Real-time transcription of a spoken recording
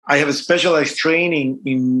I have a specialized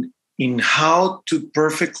training in how to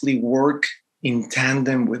perfectly work in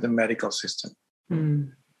tandem with the medical system.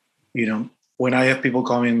 Mm. When I have people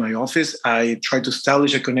come in my office, I try to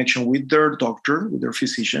establish a connection with their doctor, with their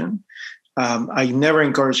physician. I never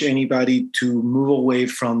encourage anybody to move away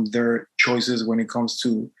from their choices when it comes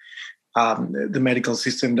to the medical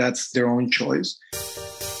system. That's their own choice.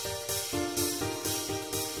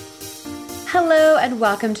 Hello, and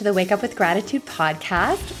welcome to the Wake Up with Gratitude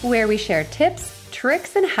podcast, where we share tips,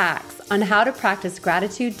 tricks, and hacks on how to practice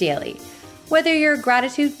gratitude daily. Whether you're a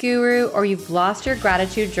gratitude guru or you've lost your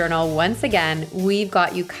gratitude journal once again, we've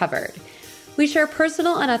got you covered. We share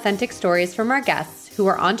personal and authentic stories from our guests who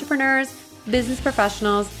are entrepreneurs, business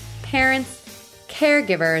professionals, parents,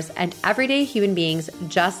 caregivers, and everyday human beings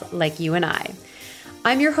just like you and I.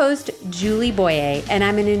 I'm your host, Julie Boyer, and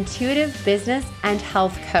I'm an intuitive business and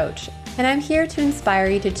health coach. And I'm here to inspire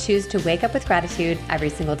you to choose to wake up with gratitude every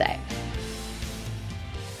single day.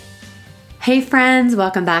 Hey friends,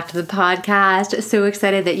 welcome back to the podcast. So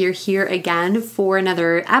excited that you're here again for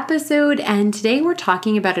another episode. And today we're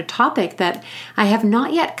talking about a topic that I have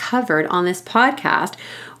not yet covered on this podcast.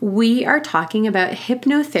 We are talking about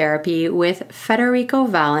hypnotherapy with Federico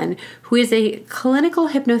Vallon, who is a clinical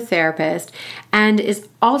hypnotherapist and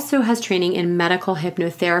also has training in medical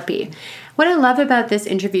hypnotherapy. What I love about this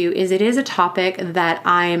interview is it is a topic that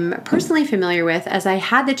I'm personally familiar with, as I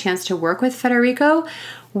had the chance to work with Federico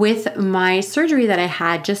with my surgery that I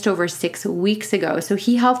had just over 6 weeks ago. So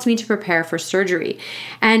he helped me to prepare for surgery.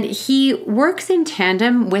 And he works in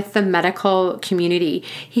tandem with the medical community.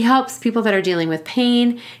 He helps people that are dealing with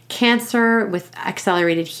pain, cancer, with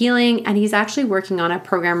accelerated healing, and he's actually working on a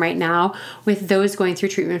program right now with those going through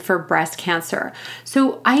treatment for breast cancer.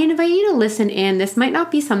 So I invite you to listen in. This might not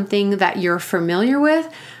be something that you're familiar with,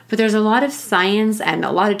 but there's a lot of science and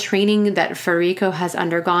a lot of training that Federico has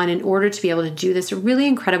undergone in order to be able to do this really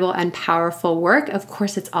incredible and powerful work. Of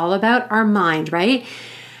course, it's all about our mind, right?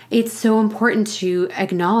 It's so important to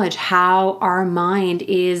acknowledge how our mind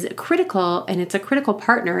is critical, and it's a critical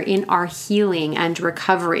partner in our healing and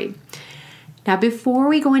recovery. Now, before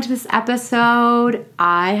we go into this episode,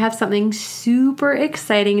 I have something super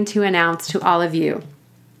exciting to announce to all of you.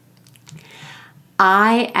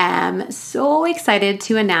 I am so excited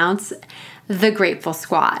to announce the Grateful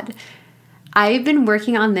Squad. I've been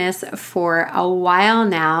working on this for a while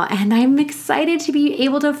now, and I'm excited to be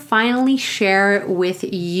able to finally share with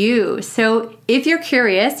you. So if you're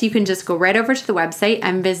curious, you can just go right over to the website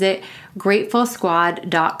and visit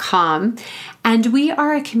gratefulsquad.com. And we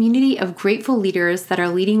are a community of grateful leaders that are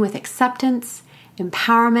leading with acceptance,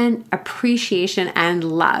 empowerment, appreciation, and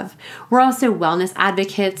love. We're also wellness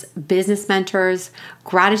advocates, business mentors,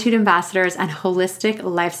 gratitude ambassadors, and holistic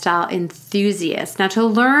lifestyle enthusiasts. Now, to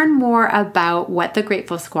learn more about what the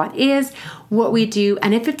Grateful Squad is, what we do,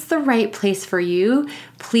 and if it's the right place for you,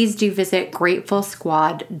 please do visit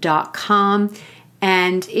gratefulsquad.com.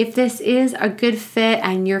 And if this is a good fit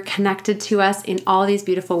and you're connected to us in all these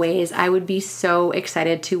beautiful ways, I would be so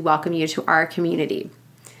excited to welcome you to our community.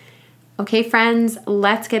 Okay, friends,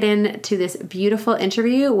 let's get into this beautiful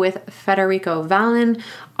interview with Federico Vallon,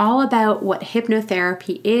 all about what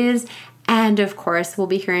hypnotherapy is. And of course, we'll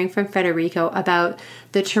be hearing from Federico about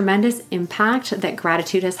the tremendous impact that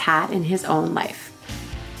gratitude has had in his own life.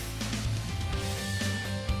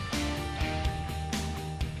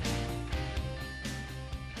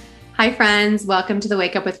 Hi, friends. Welcome to the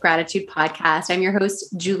Wake Up with Gratitude podcast. I'm your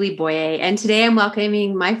host, Julie Boyer, and today I'm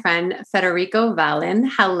welcoming my friend, Federico Vallon.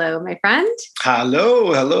 Hello, my friend.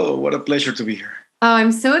 Hello. What a pleasure to be here. Oh,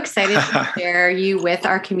 I'm so excited to share you with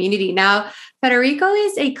our community. Now, Federico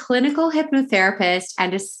is a clinical hypnotherapist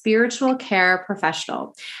and a spiritual care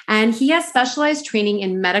professional, and he has specialized training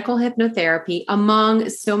in medical hypnotherapy, among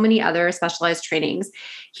so many other specialized trainings.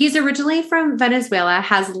 He's originally from Venezuela,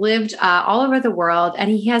 has lived all over the world,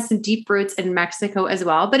 and he has some deep roots in Mexico as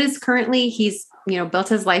well, but he's built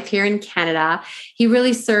his life here in Canada. He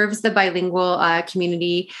really serves the bilingual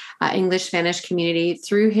community, English-Spanish community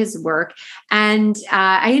through his work. And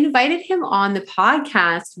I invited him on the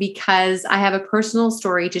podcast because I have a personal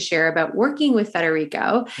story to share about working with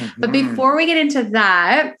Federico. Mm-hmm. But before we get into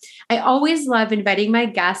that, I always love inviting my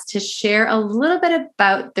guests to share a little bit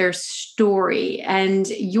about their story. And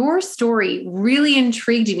your story really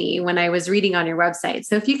intrigued me when I was reading on your website.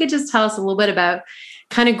 So if you could just tell us a little bit about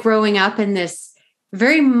kind of growing up in this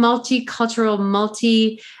very multicultural,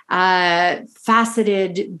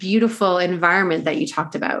 faceted, beautiful environment that you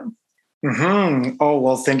talked about. Mm-hmm. Oh,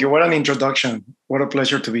 well, thank you. What an introduction. What a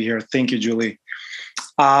pleasure to be here. Thank you, Julie.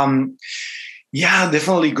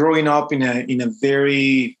 Definitely growing up in a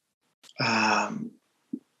very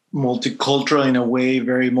multicultural in a way,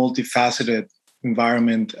 very multifaceted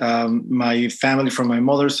environment. My family from my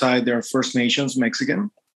mother's side, they're First Nations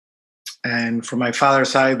Mexican. And from my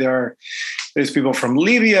father's side, there's people from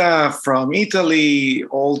Libya, from Italy,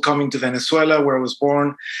 all coming to Venezuela, where I was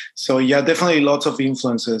born. So yeah, definitely lots of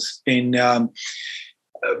influences.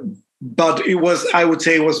 But I would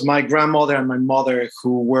say it was my grandmother and my mother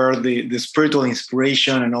who were the spiritual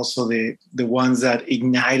inspiration, and also the ones that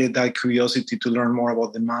ignited that curiosity to learn more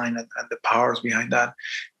about the mind and the powers behind that.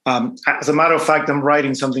 As a matter of fact, I'm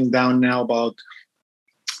writing something down now about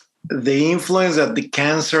the influence that the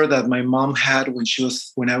cancer that my mom had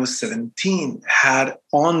when I was 17 had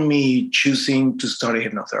on me choosing to study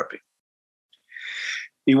hypnotherapy.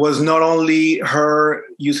 It was not only her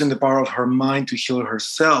using the power of her mind to heal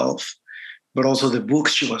herself, but also the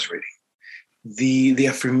books she was reading, the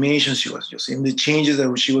affirmations she was using, the changes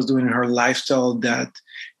that she was doing in her lifestyle that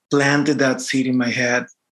planted that seed in my head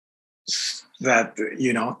that,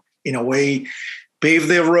 in a way, paved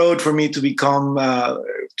the road for me to become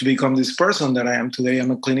this person that I am today.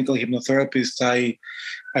 I'm a clinical hypnotherapist.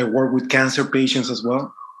 I work with cancer patients as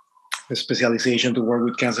well, a specialization to work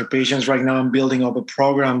with cancer patients. Right now, I'm building up a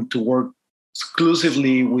program to work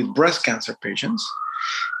exclusively with breast cancer patients.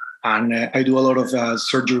 And I do a lot of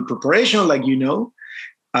surgery preparation, like a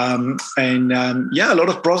lot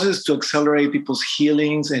of process to accelerate people's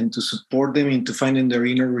healings and to support them into finding their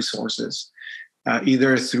inner resources,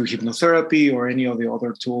 either through hypnotherapy or any of the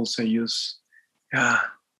other tools I use.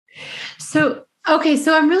 So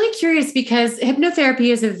I'm really curious because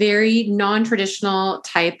hypnotherapy is a very non-traditional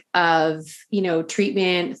type of,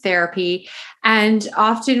 treatment therapy. And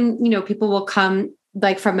often, people will come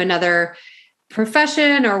like from another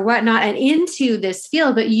profession or whatnot and into this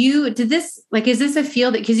field. But is this a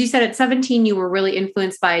field that, because you said at 17, you were really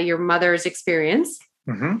influenced by your mother's experience.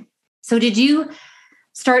 Mm-hmm. So did you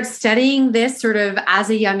start studying this sort of as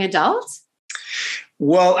a young adult?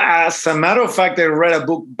 Well, as a matter of fact, I read a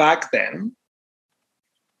book back then,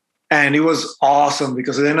 and it was awesome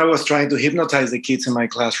because then I was trying to hypnotize the kids in my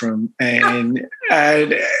classroom, and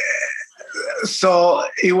so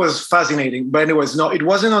it was fascinating. But anyways, no, it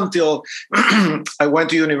wasn't until I went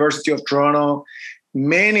to University of Toronto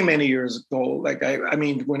many, many years ago. Like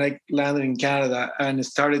when I landed in Canada and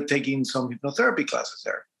started taking some hypnotherapy classes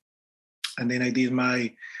there, and then I did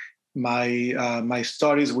my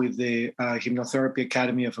studies with the Hypnotherapy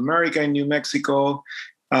Academy of America in New Mexico.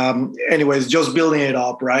 Anyways, just building it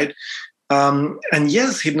up, right? And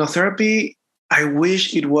yes, hypnotherapy, I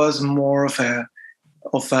wish it was more of a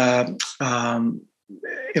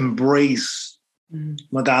embrace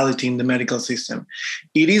modality in the medical system.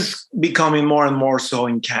 It is becoming more and more so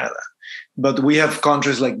in Canada, but we have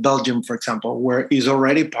countries like Belgium, for example, where it's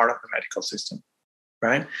already part of the medical system.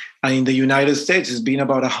 Right. And in the United States, it's been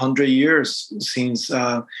about 100 years since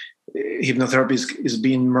hypnotherapy is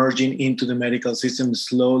being merging into the medical system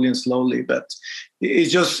slowly. But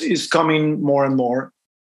it's coming more and more.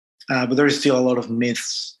 But there is still a lot of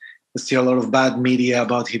myths. There's still a lot of bad media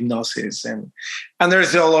about hypnosis. And there's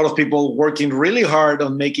still a lot of people working really hard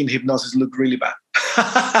on making hypnosis look really bad.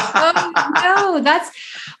 Oh,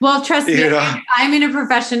 no, trust me, I'm in a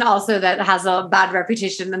profession also that has a bad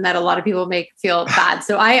reputation and that a lot of people feel bad.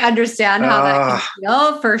 So I understand how that can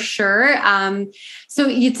feel for sure. So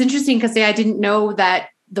it's interesting because I didn't know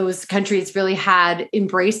that those countries really had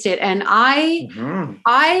embraced it. And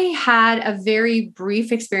I had a very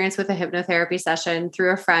brief experience with a hypnotherapy session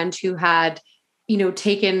through a friend who had,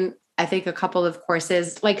 taken, I think, a couple of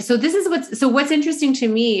courses. What's interesting to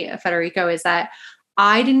me, Federico, is that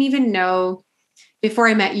I didn't even know before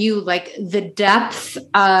I met you, like the depth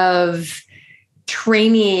of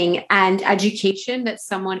training and education that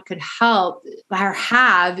someone could help or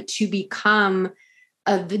have to become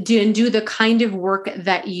do the kind of work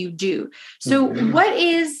that you do. So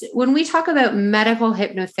when we talk about medical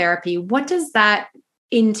hypnotherapy, what does that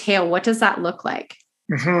entail? What does that look like?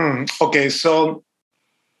 Mm-hmm. Okay. So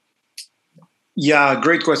yeah,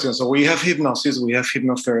 great question. So we have hypnosis, we have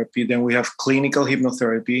hypnotherapy, then we have clinical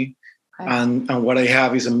hypnotherapy. Okay. And what I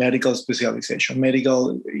have is a medical specialization,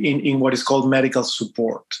 in what is called medical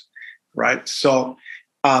support, right? So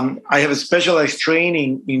I have a specialized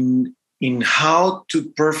training in how to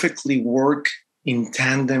perfectly work in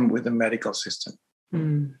tandem with the medical system.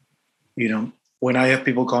 Mm. When I have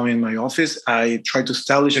people come in my office, I try to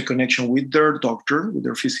establish a connection with their doctor, with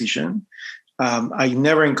their physician. I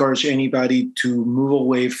never encourage anybody to move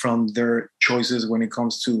away from their choices when it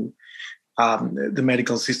comes to the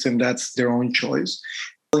medical system. That's their own choice,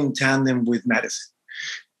 in tandem with medicine.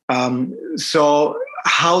 So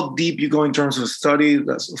how deep you go in terms of study,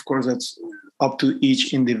 that's up to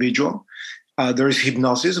each individual. There is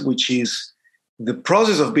hypnosis, which is the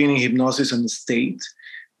process of being in hypnosis and state.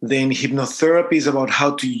 Then hypnotherapy is about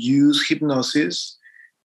how to use hypnosis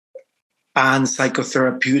and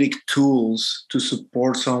psychotherapeutic tools to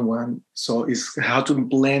support someone. So it's how to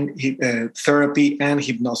blend therapy and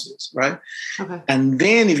hypnosis, right? Okay. And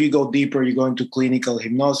then if you go deeper, you go into clinical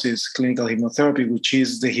hypnosis, clinical hypnotherapy, which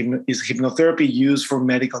is hypnotherapy used for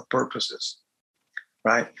medical purposes,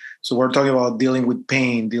 right? So we're talking about dealing with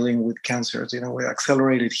pain, dealing with cancers, with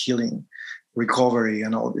accelerated healing, recovery,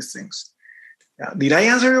 and all these things. Did I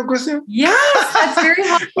answer your question? Yes, that's very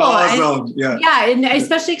helpful. Awesome. Yeah, and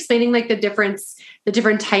especially explaining like the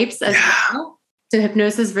different types as well, to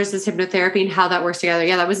hypnosis versus hypnotherapy and how that works together.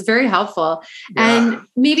 Yeah, that was very helpful. Yeah. And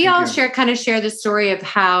maybe I'll share the story of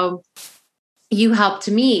how you helped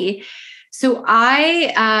me. So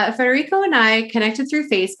Federico and I connected through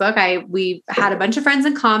Facebook. We had a bunch of friends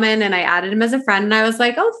in common, and I added him as a friend. And I was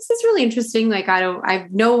like, "Oh, this is really interesting. Like, I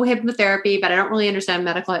know hypnotherapy, but I don't really understand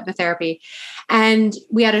medical hypnotherapy." And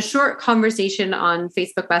we had a short conversation on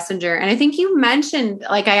Facebook Messenger. And I think you mentioned,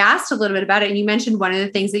 like, I asked a little bit about it, and you mentioned one of the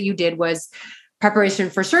things that you did was preparation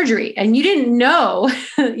for surgery, and you didn't know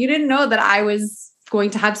that I was going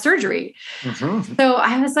to have surgery. Mm-hmm. So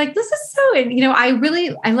I was like, this is so,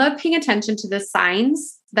 I love paying attention to the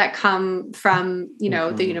signs that come from,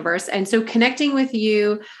 mm-hmm. the universe. And so connecting with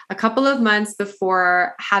you a couple of months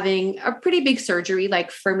before having a pretty big surgery,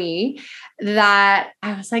 like for me, that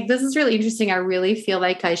I was like, this is really interesting. I really feel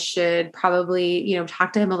like I should probably,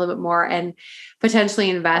 talk to him a little bit more and potentially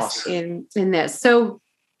invest in this. So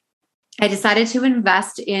I decided to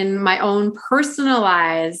invest in my own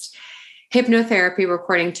personalized hypnotherapy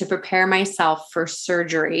recording to prepare myself for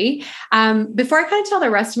surgery. Before I kind of tell the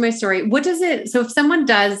rest of my story, so if someone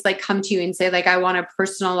does like come to you and say, like, I want a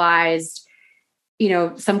personalized,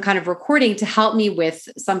 some kind of recording to help me with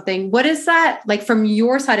something, what is that like from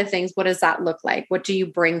your side of things? What does that look like? What do you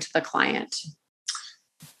bring to the client?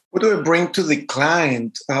 What do I bring to the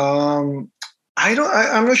client? I'm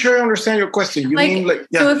not sure I understand your question. You mean like,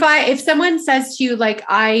 yeah. So if someone says to you, like,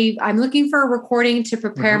 I'm looking for a recording to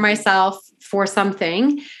prepare mm-hmm. myself for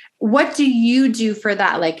something, what do you do for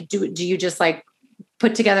that? Like, do you just like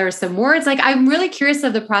put together some words? Like, I'm really curious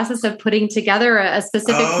of the process of putting together a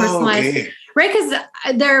specific personalized, right?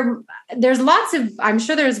 Because there's lots of, I'm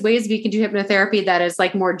sure there's ways we can do hypnotherapy that is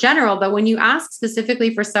like more general, but when you ask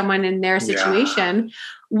specifically for someone in their situation,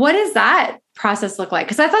 what does that process look like?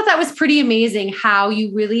 Because I thought that was pretty amazing how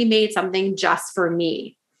you really made something just for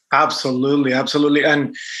me. Absolutely.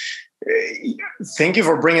 And thank you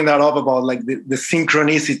for bringing that up about like the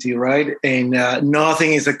synchronicity, right? And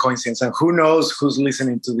nothing is a coincidence. And who knows who's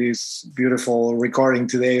listening to this beautiful recording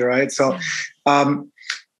today, right? So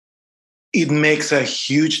it makes a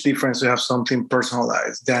huge difference to have something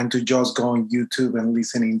personalized than to just go on YouTube and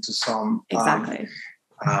listening to some exactly.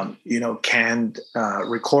 Canned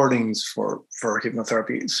recordings for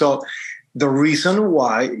hypnotherapy. So the reason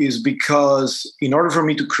why is because in order for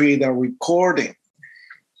me to create a recording,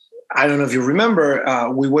 I don't know if you remember,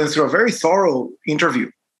 we went through a very thorough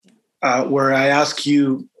interview where I asked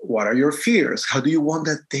you, what are your fears? How do you want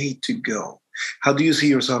that day to go? How do you see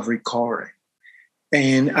yourself recovering?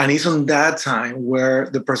 And it's on that time where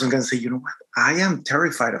the person can say, you know what, I am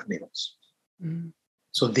terrified of needles. Mm.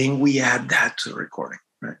 So then we add that to the recording,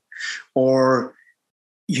 right? Or,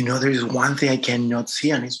 there is one thing I cannot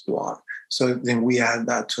see and it's blood. So then we add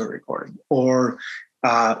that to a recording. Or,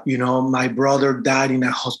 my brother died in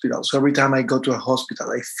a hospital. So every time I go to a hospital,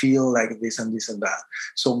 I feel like this and this and that.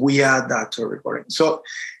 So we add that to a recording. So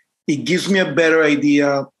it gives me a better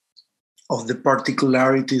idea of the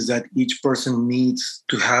particularities that each person needs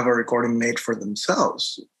to have a recording made for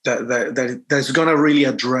themselves. That's going to really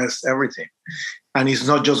address everything. And it's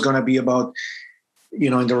not just going to be about,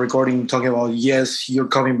 in the recording talking about, yes, you're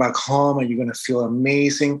coming back home and you're going to feel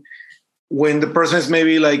amazing. When the person is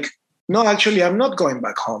maybe like, no, actually, I'm not going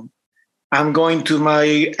back home. I'm going to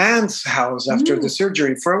my aunt's house after the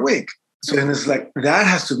surgery for a week. So then it's like, that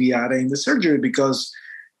has to be added in the surgery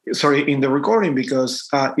in the recording, because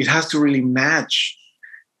it has to really match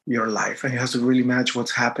your life and it has to really match what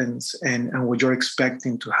happens and what you're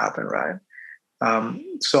expecting to happen, right?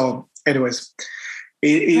 So anyways,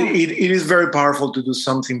 it is very powerful to do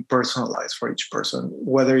something personalized for each person,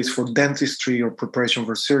 whether it's for dentistry or preparation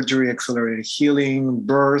for surgery, accelerated healing,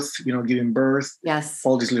 birth, giving birth. Yes.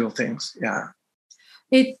 All these little things. Yeah.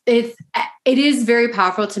 It is very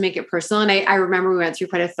powerful to make it personal. And I remember we went through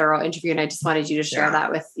quite a thorough interview, and I just wanted you to share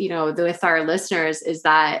that with, with our listeners, is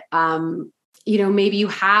that, maybe you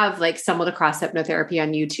have like stumbled across hypnotherapy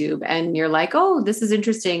on YouTube and you're like, oh, this is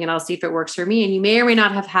interesting and I'll see if it works for me. And you may or may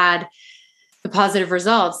not have had the positive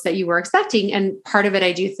results that you were expecting. And part of it,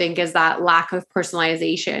 I do think, is that lack of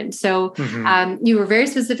personalization. So you were very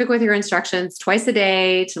specific with your instructions, twice a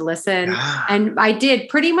day to listen. Yeah. And I did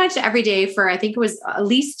pretty much every day for, I think it was at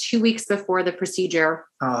least 2 weeks before the procedure.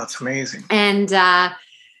 Oh, that's amazing.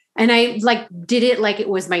 And I like did it like it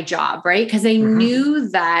was my job, right? Because I knew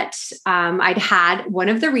that I'd had, one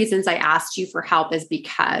of the reasons I asked you for help is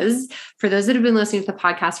because for those that have been listening to the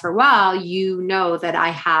podcast for a while, you know that I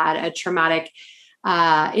had a traumatic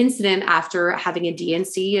incident after having a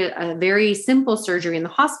DNC, a very simple surgery in the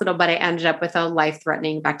hospital, but I ended up with a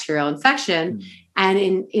life-threatening bacterial infection and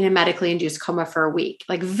in a medically induced coma for a week.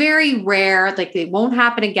 Like very rare, like it won't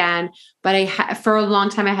happen again. But for a long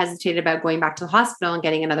time, I hesitated about going back to the hospital and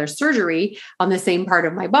getting another surgery on the same part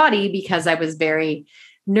of my body because I was very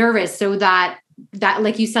nervous. So that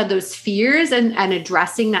like you said, those fears and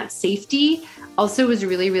addressing that safety also was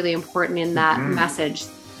really, really important in that message.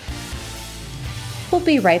 We'll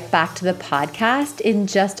be right back to the podcast in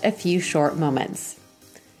just a few short moments.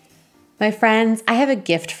 My friends, I have a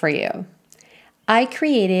gift for you. I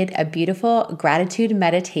created a beautiful gratitude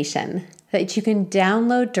meditation that you can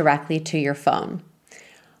download directly to your phone.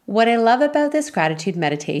 What I love about this gratitude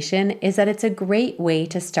meditation is that it's a great way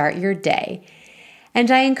to start your day. And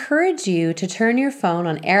I encourage you to turn your phone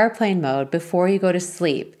on airplane mode before you go to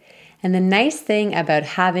sleep. And the nice thing about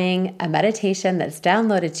having a meditation that's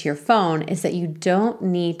downloaded to your phone is that you don't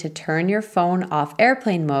need to turn your phone off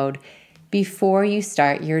airplane mode before you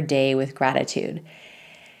start your day with gratitude.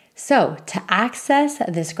 So to access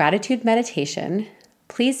this gratitude meditation,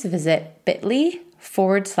 please visit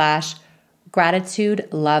bit.ly/gratitude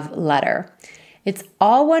love letter. It's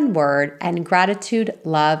all one word, and gratitude,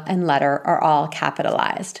 love, and letter are all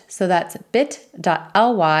capitalized. So that's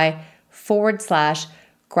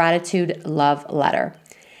bit.ly/gratitude love letter.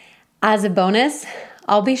 As a bonus,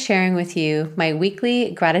 I'll be sharing with you my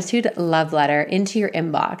weekly gratitude love letter into your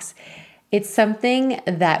inbox. It's something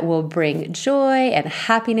that will bring joy and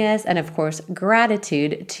happiness and, of course,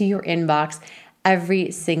 gratitude to your inbox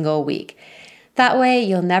every single week. That way,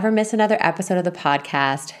 you'll never miss another episode of the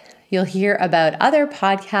podcast. You'll hear about other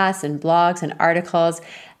podcasts and blogs and articles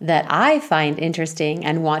that I find interesting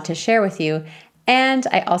and want to share with you. And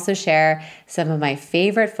I also share some of my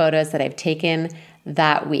favorite photos that I've taken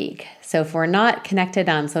that week. So if we're not connected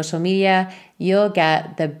on social media, you'll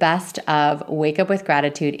get the best of Wake Up with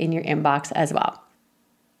Gratitude in your inbox as well.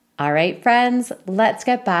 All right, friends, let's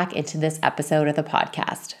get back into this episode of the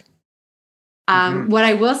podcast. What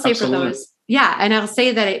I will say for those, and I'll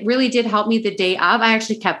say that it really did help me the day of. I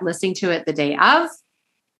actually kept listening to it the day of.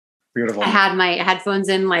 Beautiful. I had my headphones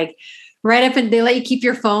in like right up, and they let you keep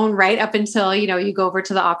your phone right up until, you go over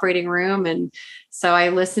to the operating room. And so I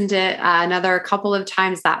listened to it another couple of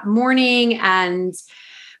times that morning, and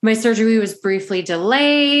my surgery was briefly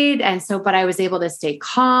delayed. And so, but I was able to stay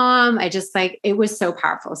calm. I just it was so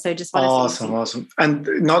powerful. So I just want to Awesome. And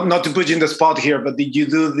not to put you in the spot here, but did you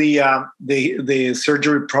do the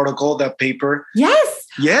surgery protocol, that paper? Yes.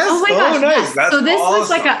 Yes. Oh my gosh. Nice. Yes. That's so this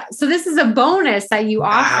awesome. was this is a bonus that you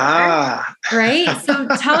offer, right? So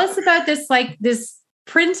tell us about this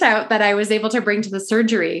printout that I was able to bring to the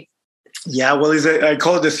surgery. Yeah, well, I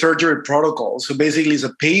call it the surgery protocol. So basically it's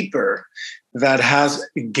a paper that has,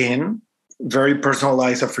 again, very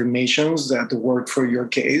personalized affirmations that work for your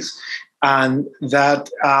case. And that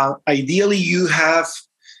ideally you have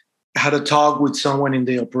had a talk with someone in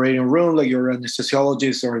the operating room, like your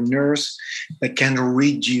anesthesiologist or a nurse, that can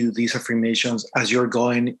read you these affirmations as you're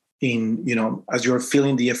going in, as you're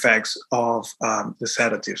feeling the effects of the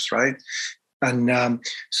sedatives, right? And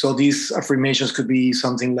so these affirmations could be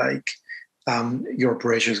something like, your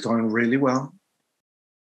operation is going really well.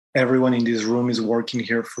 Everyone in this room is working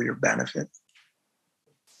here for your benefit.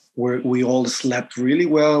 We all slept really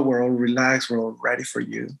well. We're all relaxed. We're all ready for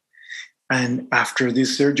you. And after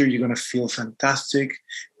this surgery, you're going to feel fantastic,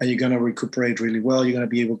 and you're going to recuperate really well. You're going to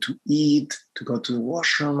be able to eat, to go to the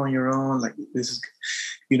washroom on your own. Like this is,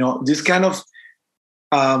 this kind of,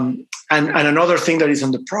 and another thing that is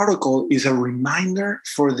on the protocol is a reminder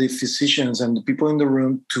for the physicians and the people in the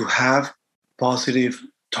room to have positive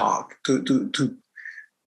talk, to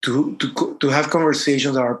have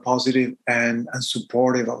conversations that are positive and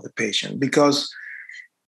supportive of the patient, because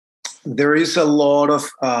there is a lot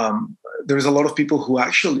of people who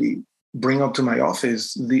actually bring up to my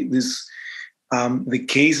office the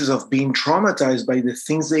cases of being traumatized by the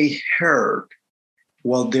things they heard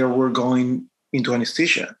while they were going into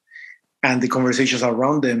anesthesia. and the conversations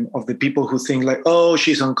around them of the people who think like, oh,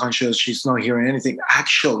 she's unconscious, she's not hearing anything.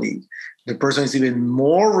 Actually, the person is even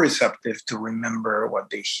more receptive to remember what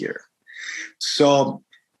they hear. So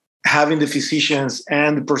having the physicians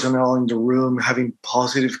and the personnel in the room having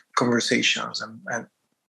positive conversations, and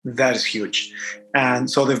that is huge. And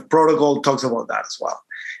so the protocol talks about that as well.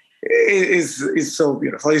 It's so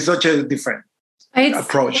beautiful. It's such a different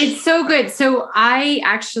approach. It's so good. So I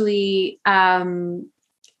actually,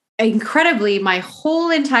 incredibly, my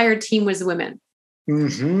whole entire team was women.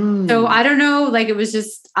 Mm-hmm. So I don't know, like it was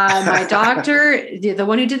just my doctor, the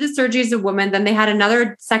one who did the surgery is a woman. Then they had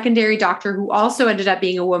another secondary doctor who also ended up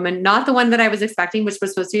being a woman, not the one that I was expecting, which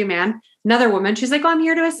was supposed to be a man, another woman. She's like, oh, I'm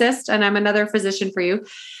here to assist and I'm another physician for you.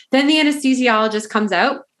 Then the anesthesiologist comes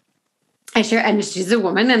out. I share, and she's a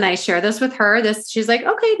woman, and I share this with her. She's like,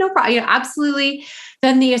 okay, no problem. Yeah, absolutely.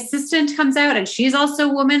 Then the assistant comes out and she's also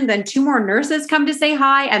a woman. Then 2 more nurses come to say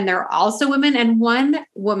hi and they're also women. And one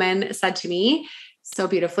woman said to me so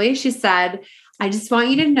beautifully, she said, I just want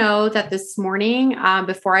you to know that this morning,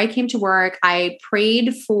 before I came to work, I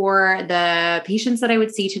prayed for the patients that I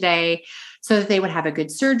would see today so that they would have a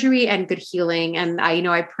good surgery and good healing. And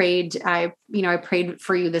I prayed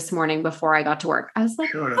for you this morning before I got to work. I was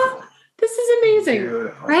like, oh, this is amazing,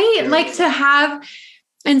 right? Beautiful. Like to have,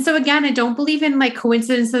 and so again, I don't believe in like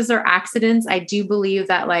coincidences or accidents. I do believe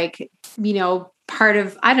that part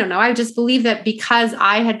of, I don't know, I just believe that because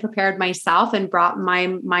I had prepared myself and brought my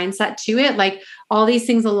mindset to it, like all these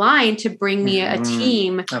things aligned to bring me a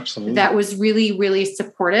team that was really, really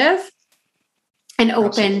supportive and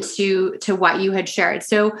open to what you had shared.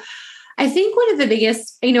 So I think one of the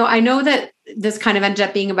biggest, I know that this kind of ended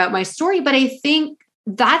up being about my story, but I think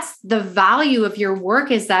that's the value of your work,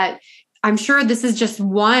 is that I'm sure this is just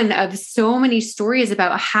one of so many stories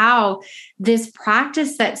about how this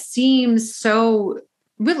practice that seems so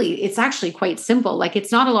really, it's actually quite simple. Like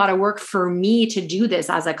it's not a lot of work for me to do this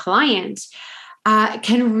as a client,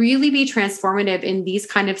 can really be transformative in these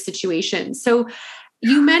kind of situations. So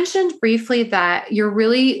you mentioned briefly that you're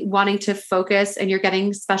really wanting to focus and you're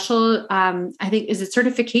getting special, I think, is it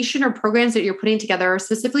certification or programs that you're putting together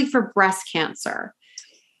specifically for breast cancer?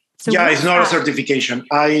 So yeah, it's not a certification.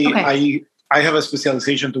 I have a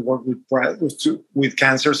specialization to work with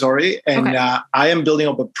cancer, and I am building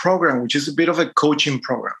up a program, which is a bit of a coaching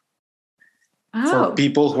program for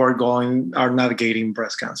people who are navigating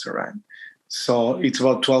breast cancer, right? So it's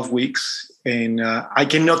about 12 weeks, and I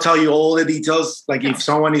cannot tell you all the details. Like if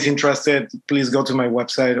someone is interested, please go to my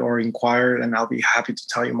website or inquire, and I'll be happy to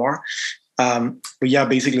tell you more. But yeah,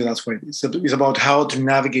 basically that's what it is. So it's about how to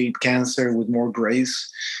navigate cancer with more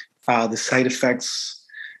grace. The side effects,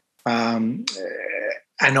 and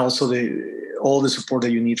also all the support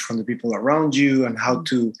that you need from the people around you, and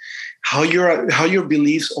how your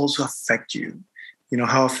beliefs also affect you.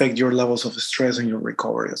 How affect your levels of stress and your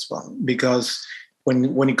recovery as well. Because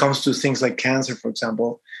when it comes to things like cancer, for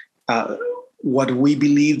example, what we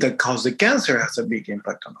believe that caused the cancer has a big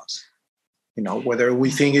impact on us. Whether we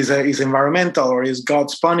think is environmental or is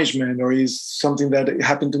God's punishment or is something that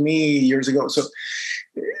happened to me years ago. So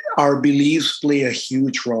our beliefs play a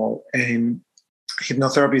huge role, and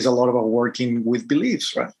hypnotherapy is a lot about working with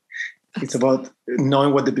beliefs, right? It's about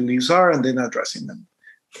knowing what the beliefs are and then addressing them.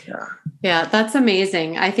 Yeah, that's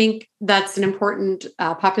amazing. I think that's an important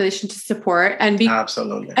population to support,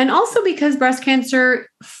 absolutely. And also because breast cancer,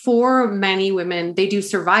 for many women, they do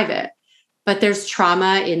survive it, but there's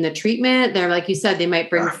trauma in the treatment. They're, like you said, they might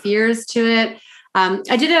bring fears to it.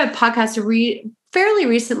 I did a podcast fairly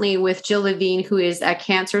recently with Jill Levine, who is a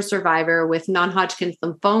cancer survivor with non-Hodgkin's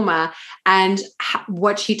lymphoma. And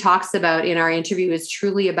what she talks about in our interview is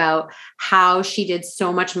truly about how she did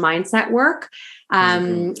so much mindset work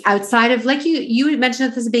outside of, like you mentioned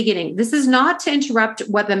at the beginning, this is not to interrupt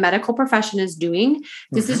what the medical profession is doing.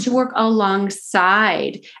 This is to work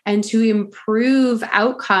alongside and to improve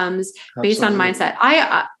outcomes based on mindset.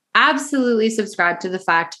 I absolutely subscribe to the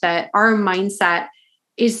fact that our mindset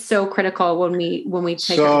is so critical when we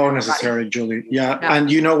take so necessary, Julie. Yeah.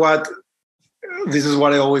 And you know what? This is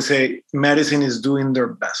what I always say. Medicine is doing their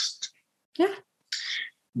best. Yeah.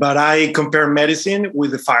 But I compare medicine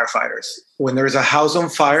with the firefighters. When there's a house on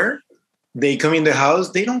fire, they come in the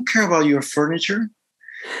house. They don't care about your furniture.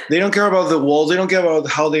 They don't care about the walls. They don't care about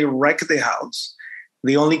how they wreck the house.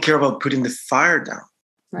 They only care about putting the fire down.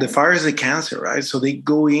 Right. The fire is the cancer, right? So they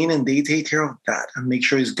go in and they take care of that and make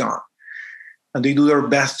sure it's gone. And they do their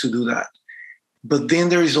best to do that. But then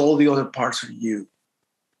there is all the other parts of you,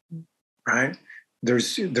 right?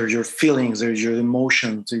 There's your feelings, there's your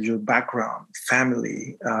emotions, there's your background,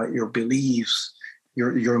 family, your beliefs,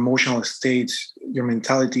 your emotional states, your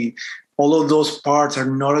mentality. all of those parts are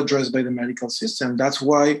not addressed by the medical system. That's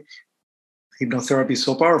why hypnotherapy is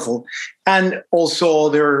so powerful. And also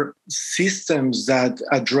other systems that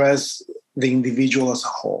address the individual as a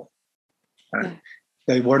whole. Right?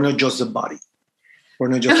 Yeah. Like we're not just a body. We're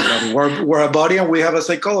not just a body. We're a body, and we have a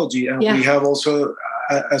psychology, and we have also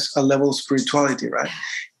a level of spirituality, right?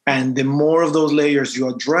 And the more of those layers you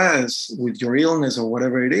address with your illness or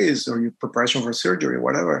whatever it is, or your preparation for surgery or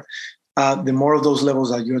whatever, the more of those levels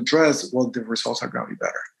that you address, well, the results are going to be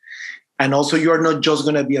better. And also, you are not just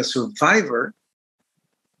going to be a survivor,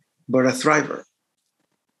 but a thriver.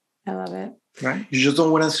 I love it. Right? You just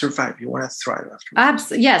don't want to survive. You want to thrive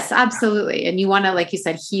after. Yes, absolutely. And you want to, like you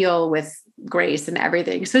said, heal with grace and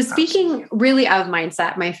everything. So speaking really of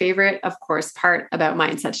mindset, my favorite, of course, part about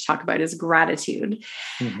mindset to talk about is gratitude.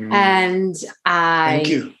 Mm-hmm. And thank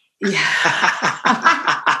you.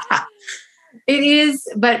 Yeah. It is,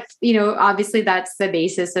 but obviously that's the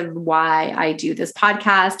basis of why I do this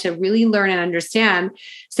podcast, to really learn and understand.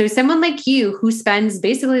 So someone like you who spends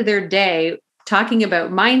basically their day talking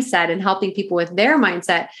about mindset and helping people with their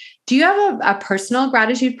mindset, do you have a personal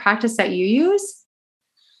gratitude practice that you use?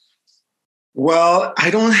 Well,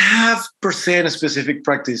 I don't have per se a specific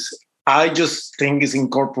practice. I just think it's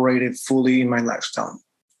incorporated fully in my lifestyle.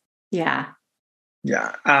 Yeah.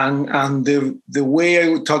 Yeah. And the way I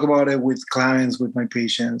would talk about it with clients, with my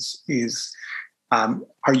patients is,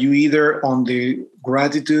 are you either on the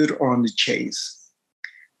gratitude or on the chase,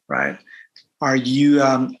 right? Are you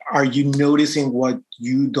noticing what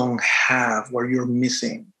you don't have, what you're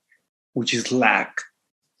missing, which is lack?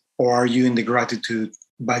 Or are you in the gratitude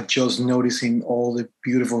by just noticing all the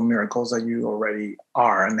beautiful miracles that you already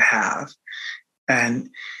are and have?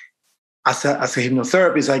 And as a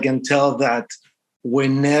hypnotherapist, I can tell that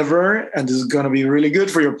whenever, and this is going to be really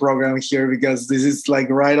good for your program here, because this is like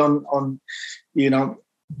right on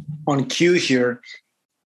cue here,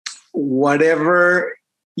 whatever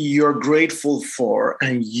you're grateful for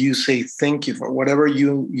and you say thank you for, whatever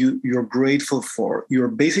you're grateful for, you're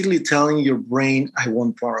basically telling your brain, I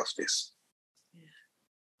want part of this.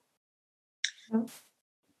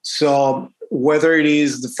 So whether it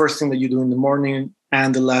is the first thing that you do in the morning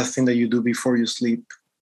and the last thing that you do before you sleep,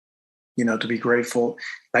 to be grateful.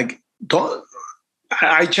 Like,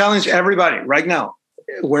 I challenge everybody right now,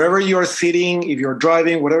 wherever you're sitting, if you're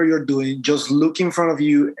driving, whatever you're doing, just look in front of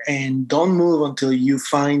you and don't move until you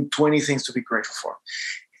find 20 things to be grateful for.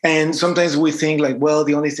 And sometimes we think like, well,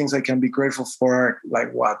 the only things I can be grateful for are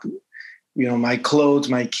like what? My clothes,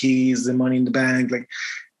 my keys, the money in the bank,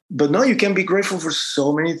 but no, you can be grateful for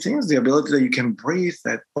so many things. The ability that you can breathe,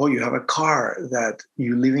 that, you have a car, that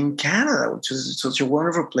you live in Canada, which is such a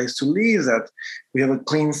wonderful place to live, that we have a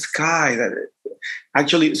clean sky.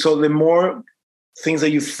 So the more things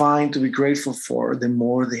that you find to be grateful for, the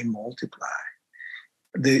more they multiply.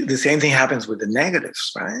 The same thing happens with the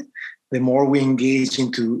negatives, right? The more we engage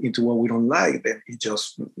into what we don't like, then it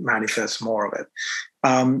just manifests more of it.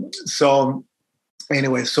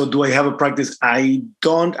 Anyway, so do I have a practice? I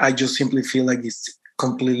don't. I just simply feel like it's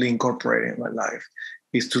completely incorporated in my life.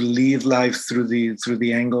 Is to live life through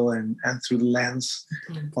the angle and through the lens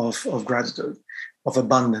of gratitude, of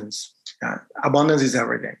abundance. Abundance is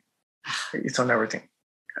everything. It's on everything.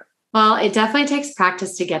 Well, it definitely takes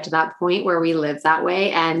practice to get to that point where we live that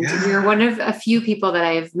way. And you're one of a few people that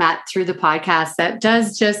I've met through the podcast that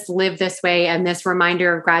does just live this way. And this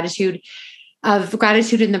reminder of gratitude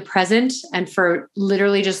in the present, and for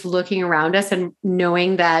literally just looking around us and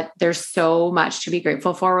knowing that there's so much to be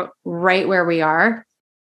grateful for right where we are.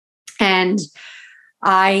 And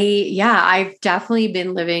I've definitely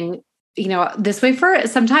been living, this way for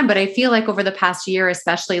some time, but I feel like over the past year,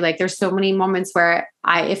 especially, like there's so many moments where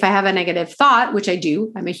if I have a negative thought, which I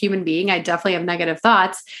do, I'm a human being, I definitely have negative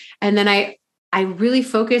thoughts. And then I really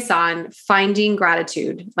focus on finding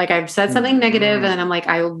gratitude. Like I've said something negative, and then I'm like,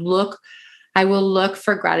 I will look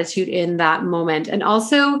for gratitude in that moment. And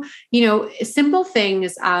also, simple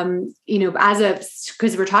things,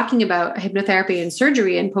 because we're talking about hypnotherapy and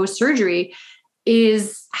surgery and post-surgery,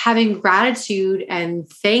 is having gratitude and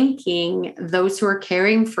thanking those who are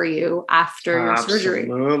caring for you after your surgery.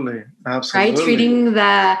 Absolutely. Right? Treating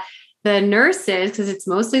the nurses, because it's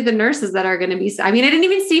mostly the nurses that are going to be, I didn't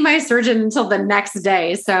even see my surgeon until the next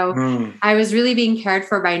day. So I was really being cared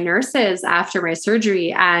for by nurses after my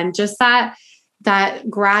surgery, and just that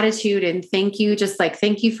gratitude and thank you, just like,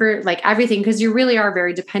 thank you for like everything. Because you really are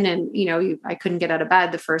very dependent. I couldn't get out of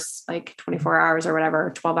bed the first 24 hours or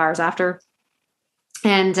whatever, 12 hours after.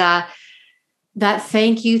 And That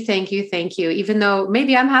thank you. Even though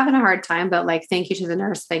maybe I'm having a hard time, but like, thank you to the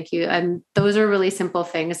nurse. Thank you. And those are really simple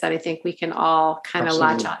things that I think we can all kind of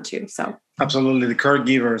latch onto. So absolutely. The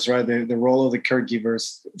caregivers, right? The role of the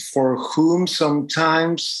caregivers, for whom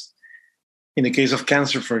sometimes, in the case of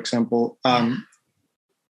cancer, for example,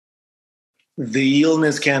 the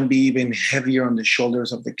illness can be even heavier on the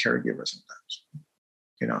shoulders of the caregiver sometimes,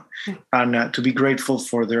 and to be grateful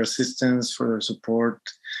for their assistance, for their support.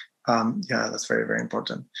 That's very, very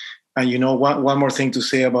important. And one more thing to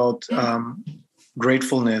say about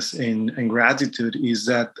gratefulness and gratitude is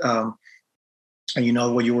that,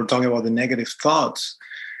 what you were talking about, the negative thoughts.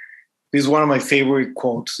 This is one of my favorite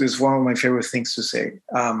quotes. This is one of my favorite things to say.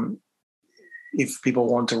 If people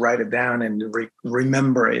want to write it down and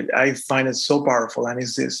remember it, I find it so powerful. And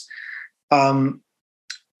it's this: the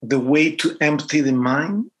way to empty the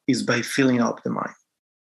mind is by filling up the mind.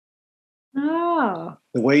 Oh.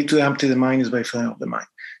 The way to empty the mind is by filling up the mind.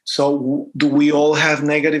 So do we all have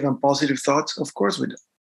negative and positive thoughts? Of course we do.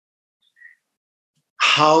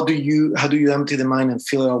 How do you empty the mind and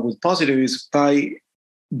fill it up with positive? Is by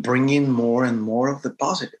bringing more and more of the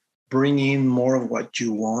positive. Bring in more of what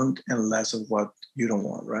you want and less of what you don't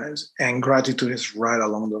want, right? And gratitude is right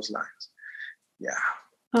along those lines. Yeah.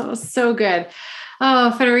 Oh, so good.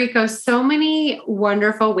 Oh, Federico, so many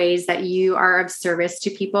wonderful ways that you are of service to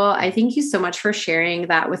people. I thank you so much for sharing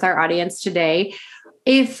that with our audience today.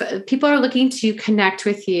 If people are looking to connect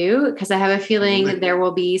with you, because I have a feeling there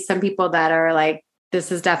will be some people that are like, this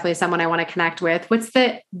is definitely someone I want to connect with. What's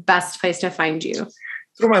the best place to find you?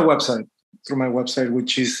 Through my website,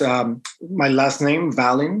 which is my last name,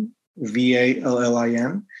 Vallin,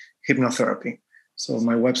 Vallin, hypnotherapy. So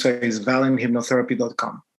my website is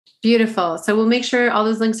vallinhypnotherapy.com. Beautiful. So we'll make sure all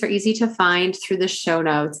those links are easy to find through the show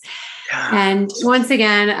notes. Yeah. And once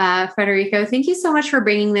again, Federico, thank you so much for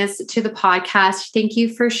bringing this to the podcast. Thank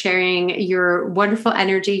you for sharing your wonderful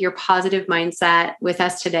energy, your positive mindset with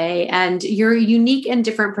us today, and your unique and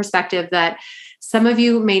different perspective that some of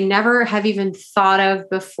you may never have even thought of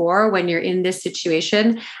before when you're in this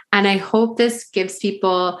situation. And I hope this gives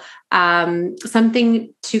people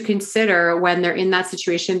something to consider when they're in that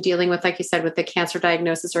situation, dealing with, like you said, with the cancer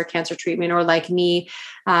diagnosis or cancer treatment, or like me,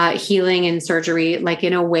 healing and surgery, like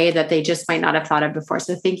in a way that they just might not have thought of before.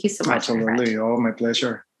 So thank you so much. Absolutely. Oh, my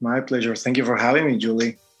pleasure. My pleasure. Thank you for having me,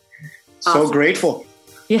 Julie. Awesome. So grateful.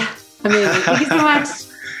 Yeah. Amazing. Thank you so much.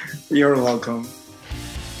 You're welcome.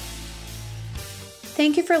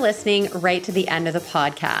 Thank you for listening right to the end of the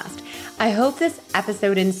podcast. I hope this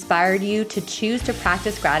episode inspired you to choose to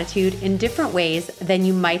practice gratitude in different ways than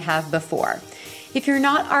you might have before. If you're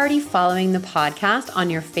not already following the podcast on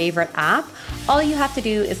your favorite app, all you have to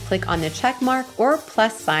do is click on the check mark or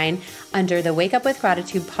plus sign under the Wake Up with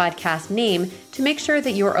Gratitude podcast name to make sure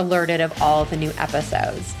that you're alerted of all the new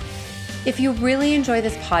episodes. If you really enjoy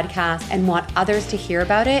this podcast and want others to hear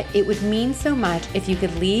about it, it would mean so much if you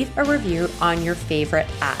could leave a review on your favorite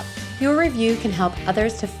app. Your review can help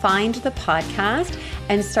others to find the podcast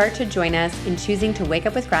and start to join us in choosing to wake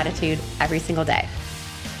up with gratitude every single day.